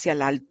 hacia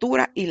la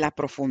altura y la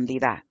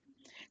profundidad.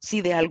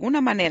 Si de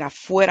alguna manera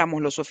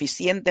fuéramos lo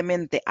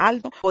suficientemente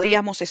altos,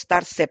 ¿podríamos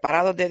estar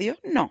separados de Dios?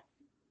 No.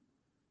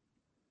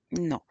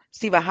 No.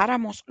 Si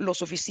bajáramos lo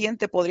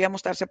suficiente, ¿podríamos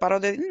estar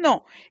separados de Dios?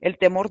 No. El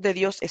temor de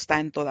Dios está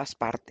en todas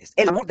partes.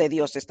 El amor de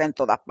Dios está en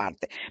todas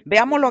partes.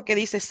 Veamos lo que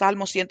dice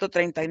Salmo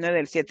 139,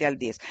 del 7 al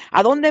 10.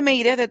 ¿A dónde me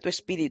iré de tu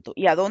espíritu?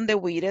 ¿Y a dónde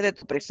huiré de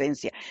tu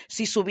presencia?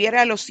 Si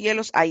subiera a los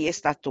cielos, ahí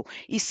estás tú.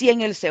 Y si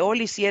en el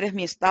Seol hicieres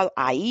mi estado,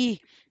 ahí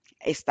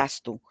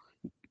estás tú.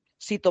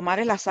 Si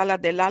tomare las alas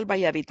del alba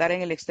y habitar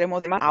en el extremo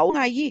del mar, aún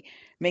allí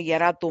me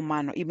guiará tu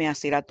mano y me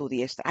asirá tu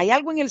diestra. ¿Hay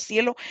algo en el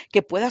cielo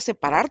que pueda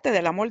separarte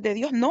del amor de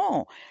Dios?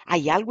 No.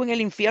 ¿Hay algo en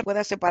el infierno que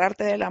pueda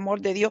separarte del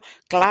amor de Dios?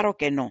 Claro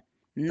que no.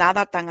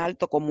 Nada tan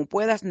alto como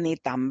puedas, ni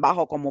tan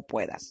bajo como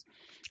puedas.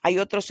 Hay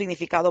otro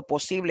significado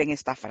posible en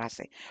esta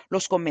frase.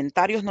 Los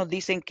comentarios nos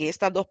dicen que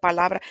estas dos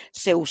palabras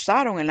se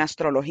usaron en la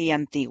astrología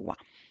antigua.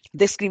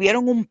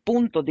 Describieron un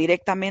punto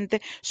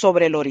directamente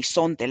sobre el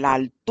horizonte, la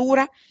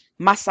altura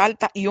más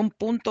alta y un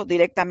punto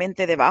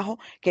directamente debajo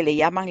que le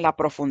llaman la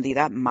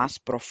profundidad más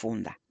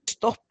profunda.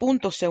 Estos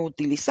puntos se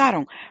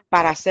utilizaron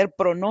para hacer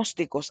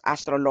pronósticos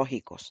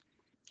astrológicos.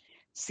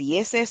 Si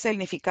ese es el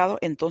significado,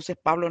 entonces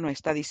Pablo nos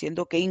está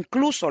diciendo que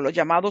incluso los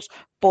llamados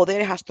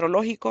poderes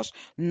astrológicos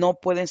no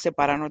pueden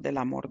separarnos del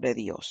amor de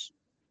Dios.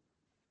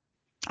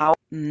 Ahora,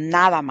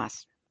 nada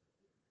más.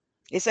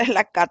 Esa es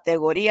la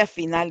categoría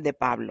final de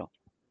Pablo.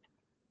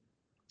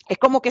 Es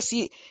como que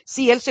si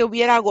él se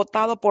hubiera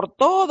agotado por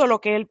todo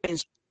lo que él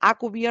pensó, ha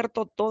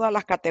cubierto todas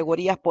las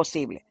categorías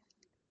posibles.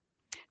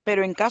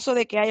 Pero en caso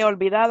de que haya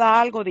olvidado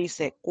algo,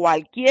 dice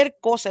cualquier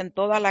cosa en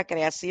toda la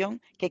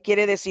creación, que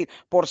quiere decir,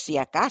 por si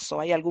acaso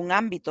hay algún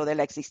ámbito de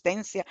la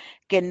existencia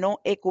que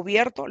no he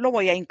cubierto, lo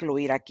voy a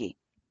incluir aquí.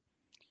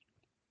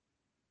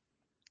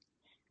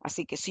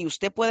 Así que si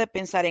usted puede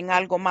pensar en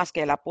algo más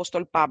que el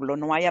apóstol Pablo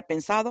no haya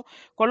pensado,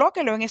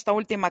 colóquelo en esta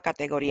última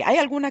categoría. ¿Hay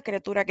alguna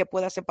criatura que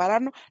pueda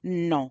separarnos?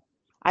 No.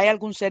 ¿Hay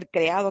algún ser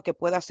creado que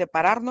pueda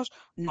separarnos?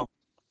 No.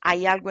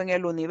 ¿Hay algo en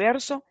el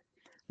universo?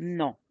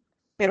 No.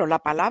 Pero la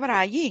palabra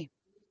allí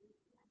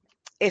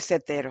es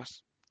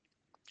heteros.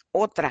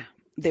 Otra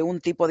de un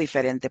tipo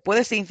diferente.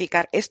 Puede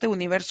significar este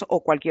universo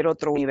o cualquier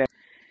otro universo.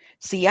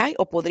 Si hay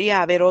o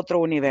podría haber otro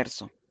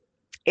universo.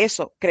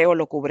 Eso creo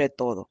lo cubre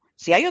todo.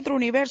 Si hay otro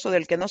universo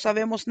del que no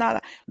sabemos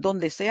nada,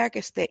 donde sea que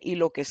esté y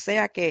lo que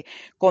sea que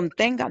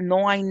contenga,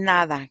 no hay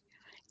nada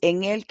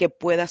en él que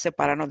pueda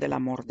separarnos del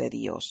amor de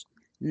Dios.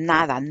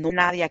 Nada, no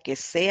nadie que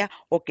sea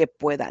o que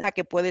pueda, nada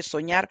que puede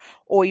soñar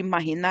o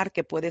imaginar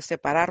que puede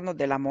separarnos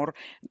del amor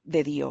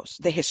de Dios,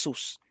 de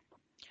Jesús.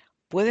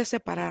 ¿Puede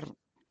separar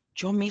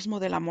yo mismo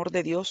del amor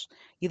de Dios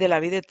y de la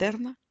vida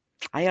eterna?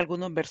 Hay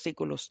algunos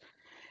versículos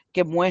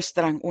que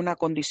muestran una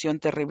condición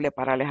terrible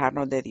para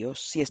alejarnos de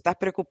Dios. Si estás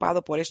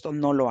preocupado por esto,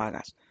 no lo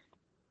hagas.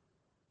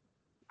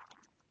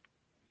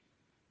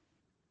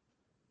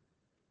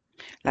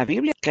 La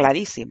Biblia es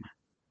clarísima.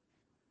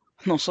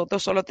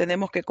 Nosotros solo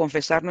tenemos que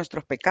confesar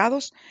nuestros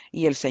pecados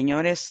y el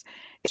Señor es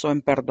eso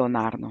en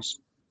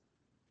perdonarnos.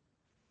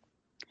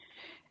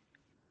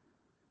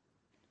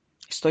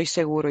 Estoy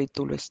seguro y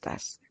tú lo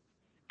estás.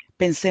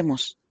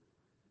 Pensemos.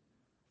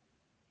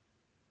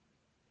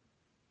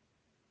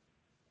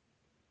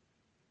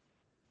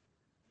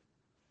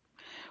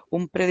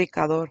 Un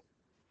predicador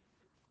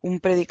Un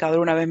predicador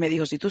una vez me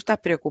dijo, si tú estás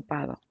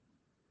preocupado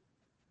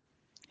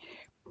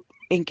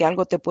en que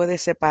algo te puede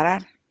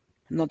separar,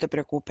 no te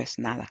preocupes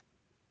nada.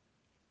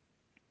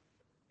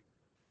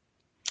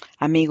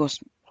 Amigos,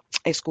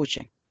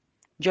 escuchen,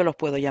 yo los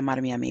puedo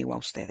llamar mi amigo a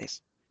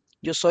ustedes.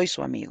 Yo soy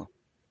su amigo.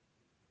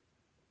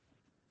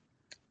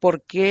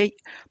 ¿Por qué,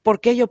 por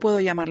qué yo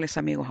puedo llamarles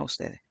amigos a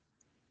ustedes?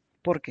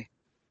 ¿Por qué?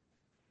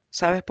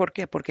 ¿Sabes por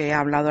qué? Porque he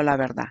hablado la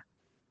verdad.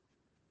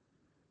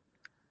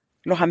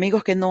 Los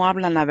amigos que no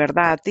hablan la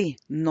verdad a ti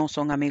no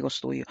son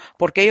amigos tuyos.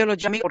 ¿Por qué yo los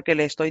llamo? Porque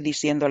le estoy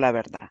diciendo la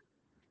verdad.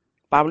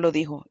 Pablo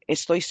dijo,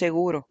 estoy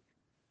seguro.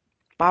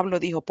 Pablo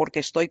dijo, porque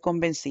estoy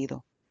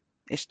convencido,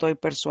 estoy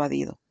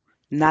persuadido.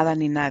 Nada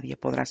ni nadie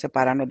podrá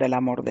separarnos del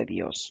amor de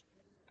Dios.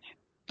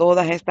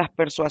 Todas estas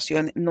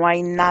persuasiones, no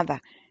hay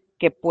nada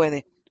que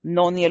puede,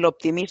 no ni el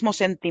optimismo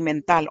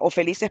sentimental o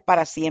felices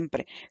para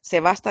siempre. Se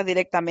basta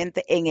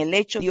directamente en el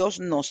hecho de que Dios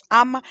nos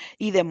ama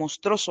y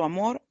demostró su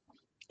amor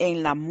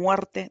en la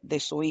muerte de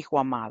su Hijo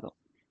amado.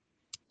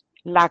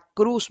 La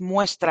cruz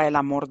muestra el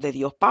amor de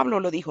Dios. Pablo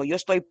lo dijo, yo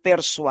estoy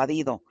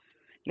persuadido.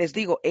 Les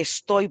digo,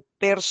 estoy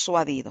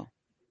persuadido.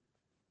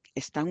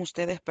 ¿Están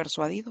ustedes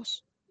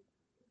persuadidos?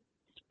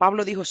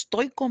 Pablo dijo,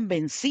 estoy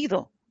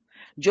convencido.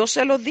 Yo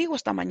se lo digo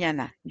esta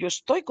mañana, yo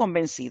estoy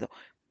convencido.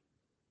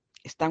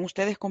 ¿Están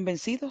ustedes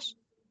convencidos?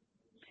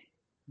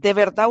 De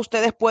verdad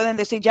ustedes pueden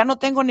decir, ya no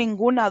tengo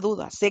ninguna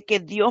duda, sé que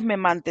Dios me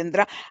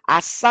mantendrá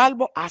a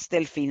salvo hasta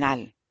el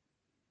final.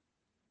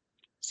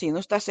 Si no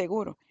está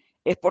seguro,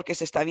 es porque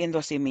se está viendo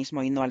a sí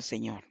mismo y no al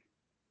Señor.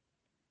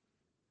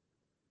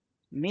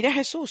 Mire a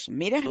Jesús,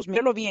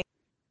 mírelo bien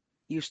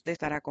y usted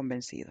estará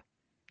convencido.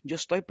 Yo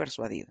estoy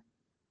persuadido.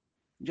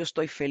 Yo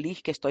estoy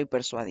feliz que estoy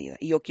persuadida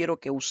y yo quiero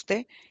que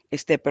usted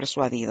esté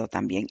persuadido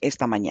también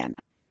esta mañana.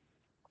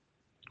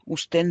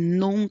 Usted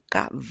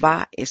nunca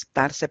va a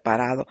estar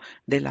separado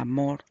del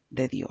amor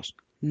de Dios.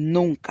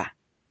 Nunca.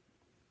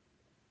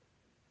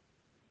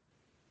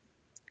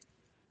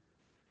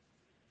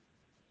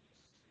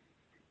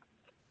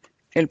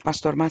 El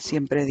pastor Matt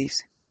siempre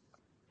dice,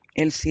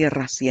 él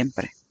cierra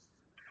siempre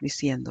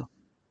diciendo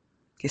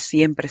que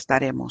siempre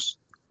estaremos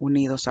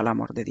unidos al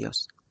amor de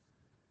Dios.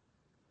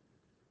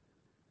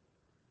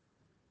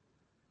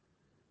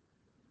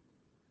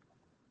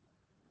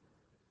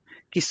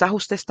 Quizás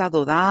usted está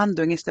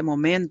dudando en este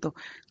momento,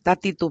 está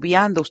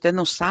titubeando, usted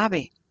no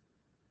sabe.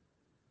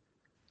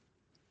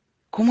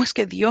 ¿Cómo es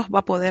que Dios va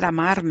a poder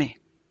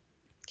amarme?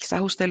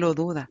 Quizás usted lo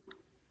duda.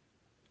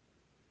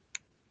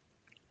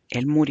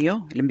 Él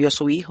murió, él envió a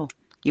su hijo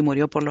y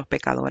murió por los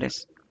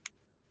pecadores.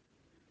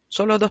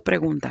 Solo dos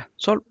preguntas.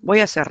 Voy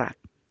a cerrar.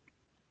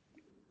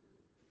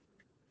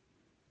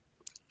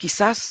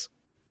 Quizás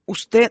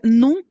usted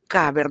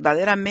nunca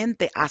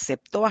verdaderamente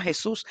aceptó a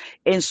Jesús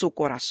en su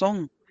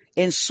corazón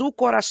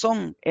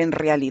en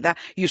realidad.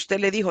 Y usted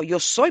le dijo, yo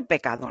soy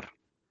pecador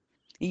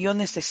y yo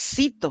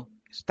necesito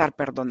ser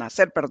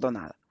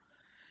perdonada.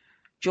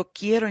 Yo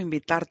quiero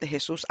invitarte,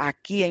 Jesús,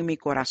 aquí en mi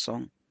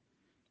corazón,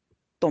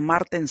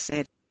 tomarte en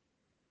serio.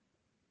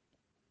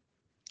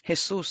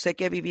 Jesús, sé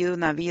que he vivido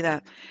una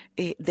vida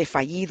de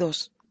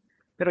fallidos,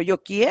 pero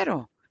yo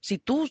quiero, si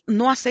tú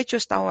no has hecho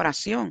esta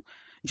oración,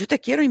 yo te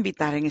quiero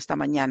invitar en esta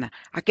mañana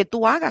a que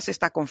tú hagas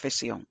esta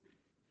confesión.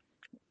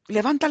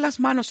 Levanta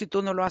las manos si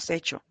tú no lo has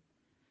hecho,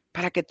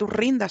 para que tú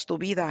rindas tu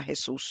vida a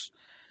Jesús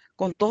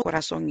con todo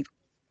corazón y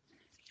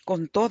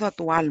con toda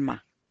tu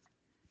alma,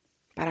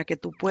 para que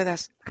tú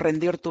puedas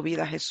rendir tu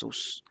vida a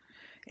Jesús.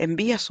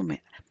 Envía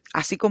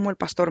así como el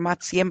pastor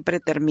Matt siempre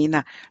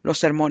termina los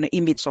sermones,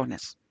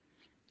 invitaciones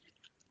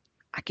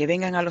a que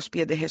vengan a los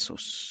pies de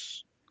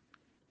Jesús.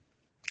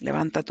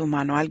 Levanta tu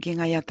mano,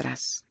 alguien ahí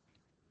atrás.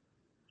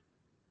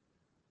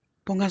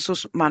 Pongan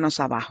sus manos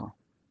abajo.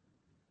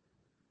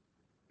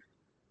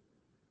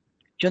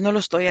 Yo no lo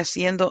estoy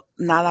haciendo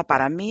nada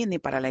para mí ni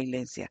para la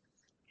iglesia.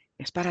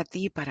 Es para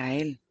ti y para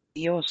Él,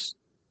 Dios.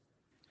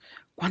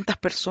 ¿Cuántas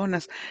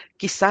personas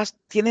quizás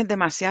tienen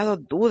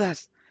demasiadas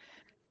dudas?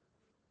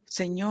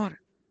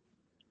 Señor,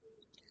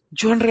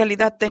 yo en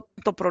realidad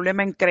tengo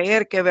problema en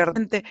creer que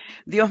verdaderamente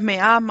Dios me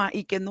ama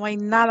y que no hay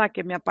nada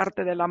que me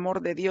aparte del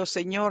amor de Dios.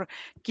 Señor,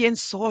 ¿quién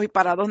soy?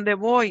 ¿Para dónde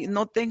voy?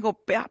 No tengo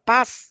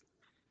paz.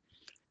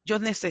 Yo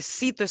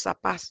necesito esa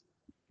paz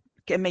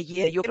que me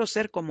lleve. Yo quiero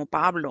ser como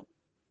Pablo.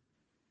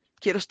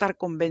 Quiero estar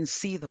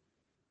convencido.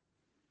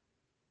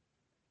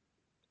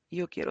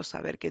 Yo quiero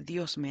saber que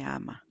Dios me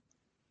ama.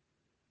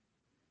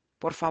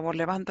 Por favor,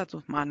 levanta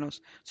tus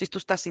manos si tú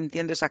estás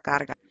sintiendo esa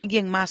carga.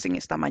 Alguien más en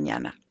esta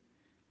mañana.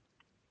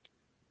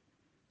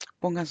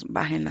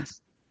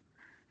 Bájenlas.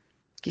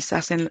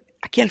 Quizás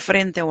aquí al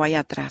frente o allá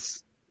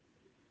atrás.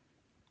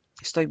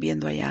 Estoy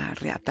viendo allá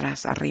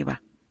atrás,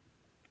 arriba.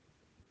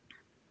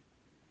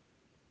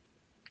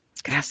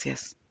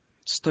 Gracias.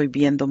 Estoy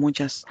viendo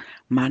muchas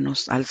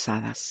manos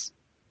alzadas.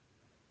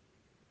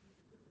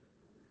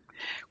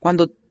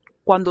 Cuando,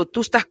 cuando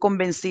tú estás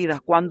convencida,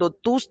 cuando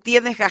tú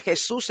tienes a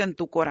Jesús en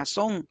tu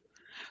corazón,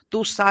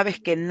 tú sabes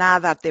que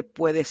nada te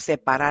puede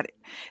separar,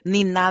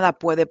 ni nada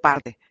puede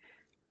parte.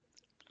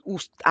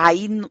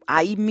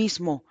 Ahí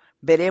mismo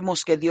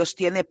veremos que Dios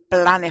tiene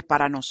planes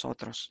para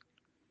nosotros.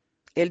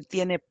 Él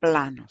tiene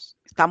planos.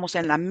 Estamos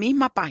en la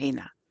misma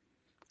página.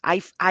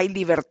 Hay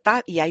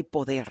libertad y hay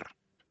poder.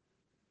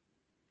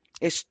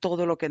 Es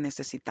todo lo que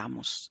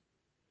necesitamos.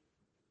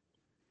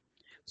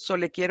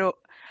 Solo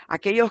quiero,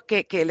 aquellos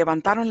que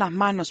levantaron las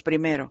manos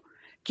primero,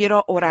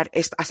 quiero orar,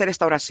 hacer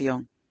esta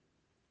oración.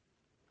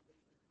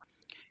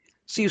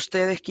 Si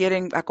ustedes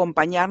quieren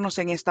acompañarnos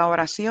en esta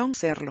oración,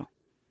 hacerlo.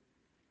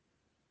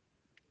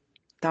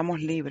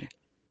 Estamos libres.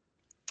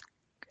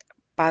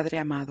 Padre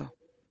amado,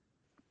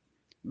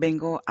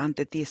 vengo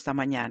ante ti esta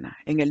mañana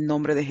en el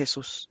nombre de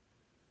Jesús,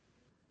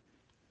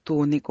 tu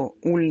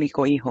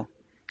único Hijo.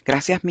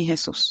 Gracias, mi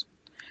Jesús,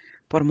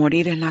 por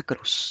morir en la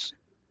cruz,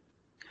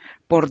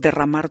 por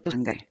derramar tu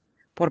sangre,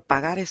 por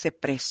pagar ese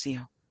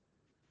precio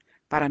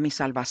para mi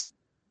salvación.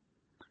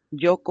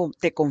 Yo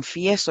te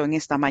confieso en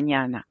esta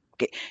mañana,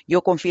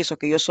 yo confieso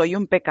que yo soy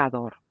un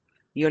pecador.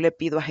 Yo le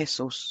pido a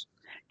Jesús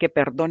que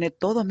perdone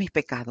todos mis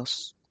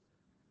pecados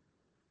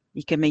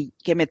y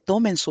que me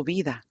tome en su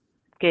vida,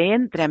 que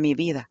entre a mi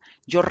vida.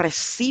 Yo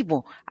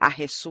recibo a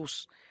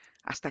Jesús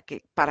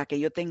para que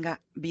yo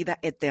tenga vida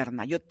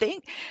eterna.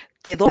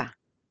 Te doy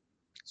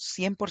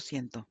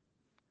 100%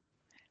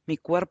 mi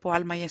cuerpo,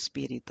 alma y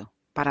espíritu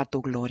para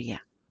tu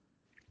gloria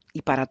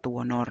y para tu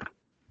honor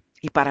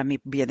y para mi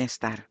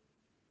bienestar.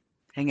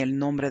 En el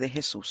nombre de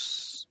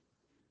Jesús.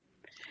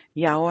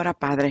 Y ahora,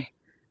 Padre,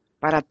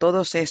 para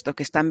todos estos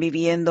que están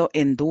viviendo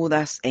en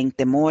dudas, en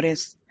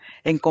temores,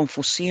 en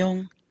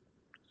confusión,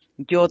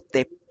 yo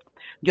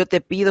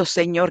te pido,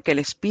 Señor, que el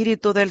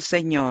Espíritu del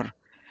Señor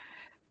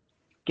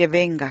que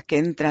venga, que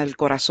entre al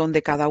corazón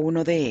de cada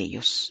uno de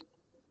ellos,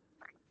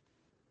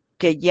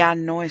 que ya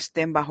no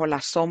estén bajo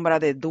la sombra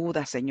de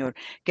duda, Señor,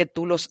 que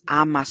tú los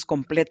amas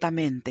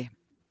completamente,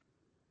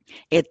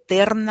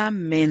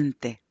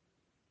 eternamente.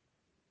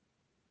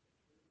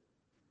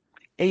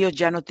 Ellos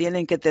ya no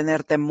tienen que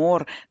tener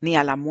temor ni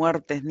a la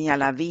muerte, ni a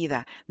la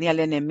vida, ni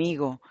al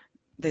enemigo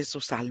de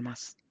sus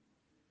almas.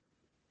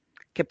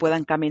 Que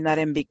puedan caminar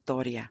en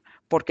victoria,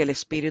 porque el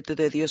Espíritu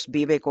de Dios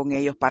vive con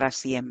ellos para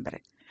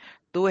siempre.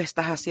 Tú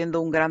estás haciendo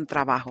un gran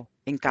trabajo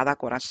en cada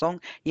corazón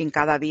y en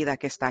cada vida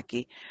que está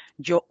aquí.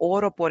 Yo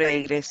oro por la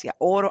iglesia,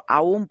 oro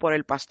aún por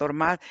el pastor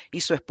Matt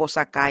y su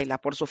esposa Kayla,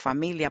 por su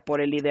familia,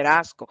 por el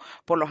liderazgo,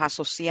 por los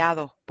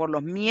asociados, por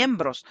los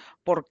miembros,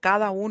 por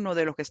cada uno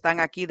de los que están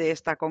aquí de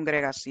esta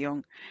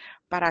congregación,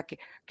 para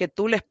que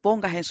tú les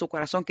pongas en su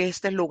corazón que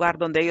este es el lugar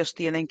donde ellos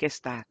tienen que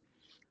estar.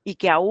 Y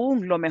que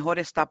aún lo mejor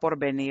está por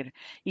venir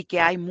y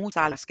que hay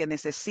muchas almas que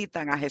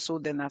necesitan a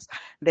Jesús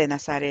de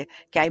Nazaret,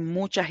 que hay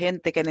mucha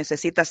gente que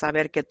necesita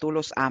saber que tú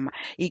los amas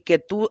y que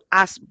tú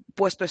has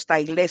puesto esta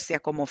iglesia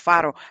como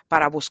faro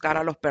para buscar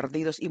a los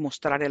perdidos y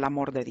mostrar el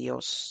amor de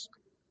Dios,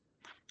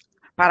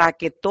 para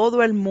que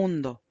todo el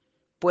mundo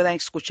pueda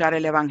escuchar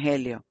el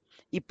evangelio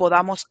y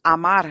podamos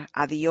amar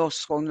a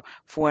Dios con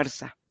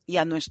fuerza y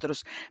a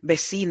nuestros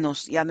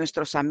vecinos y a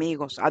nuestros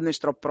amigos, a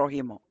nuestro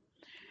prójimo.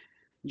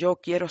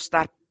 Yo quiero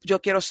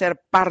ser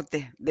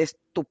parte de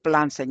tu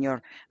plan,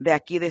 Señor, de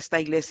aquí de esta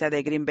iglesia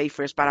de Green Bay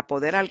First, para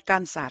poder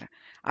alcanzar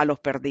a los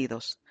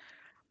perdidos,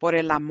 por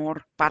el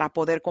amor, para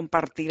poder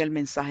compartir el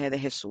mensaje de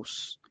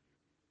Jesús.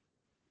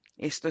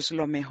 Esto es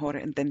lo mejor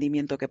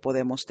entendimiento que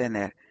podemos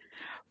tener.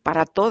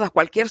 Para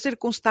cualquier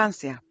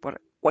circunstancia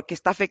que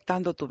está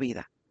afectando tu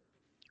vida.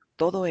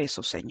 Todo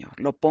eso, Señor,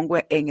 lo pongo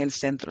en el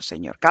centro,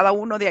 Señor. Cada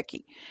uno de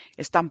aquí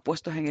están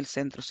puestos en el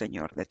centro,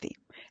 Señor, de ti.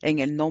 En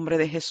el nombre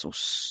de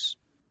Jesús.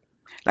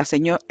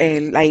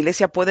 La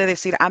iglesia puede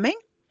decir amén.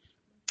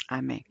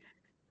 Amén.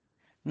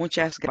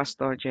 Muchas gracias,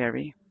 Pastor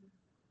Jerry.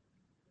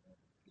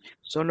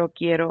 Solo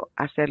quiero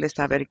hacerle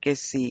saber que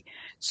si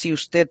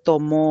usted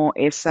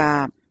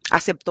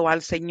aceptó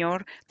al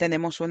Señor,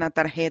 tenemos una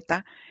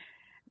tarjeta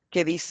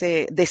que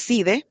dice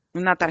decide,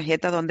 una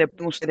tarjeta donde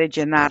usted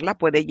llenarla,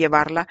 puede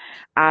llevarla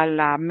a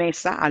la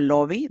mesa, al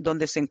lobby,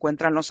 donde se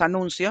encuentran los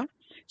anuncios.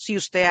 Si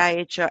usted ha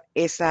hecho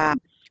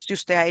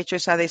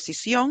esa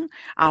decisión,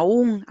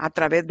 aún a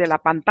través de la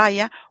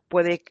pantalla,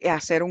 puede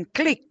hacer un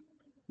clic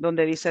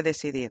donde dice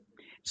decidir.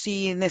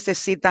 Si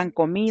necesitan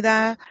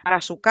comida para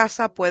su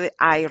casa,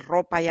 hay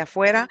ropa allá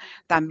afuera.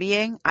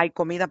 También hay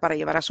comida para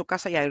llevar a su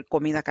casa y hay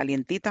comida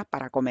calientita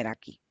para comer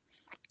aquí.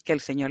 Que el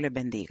Señor les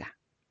bendiga.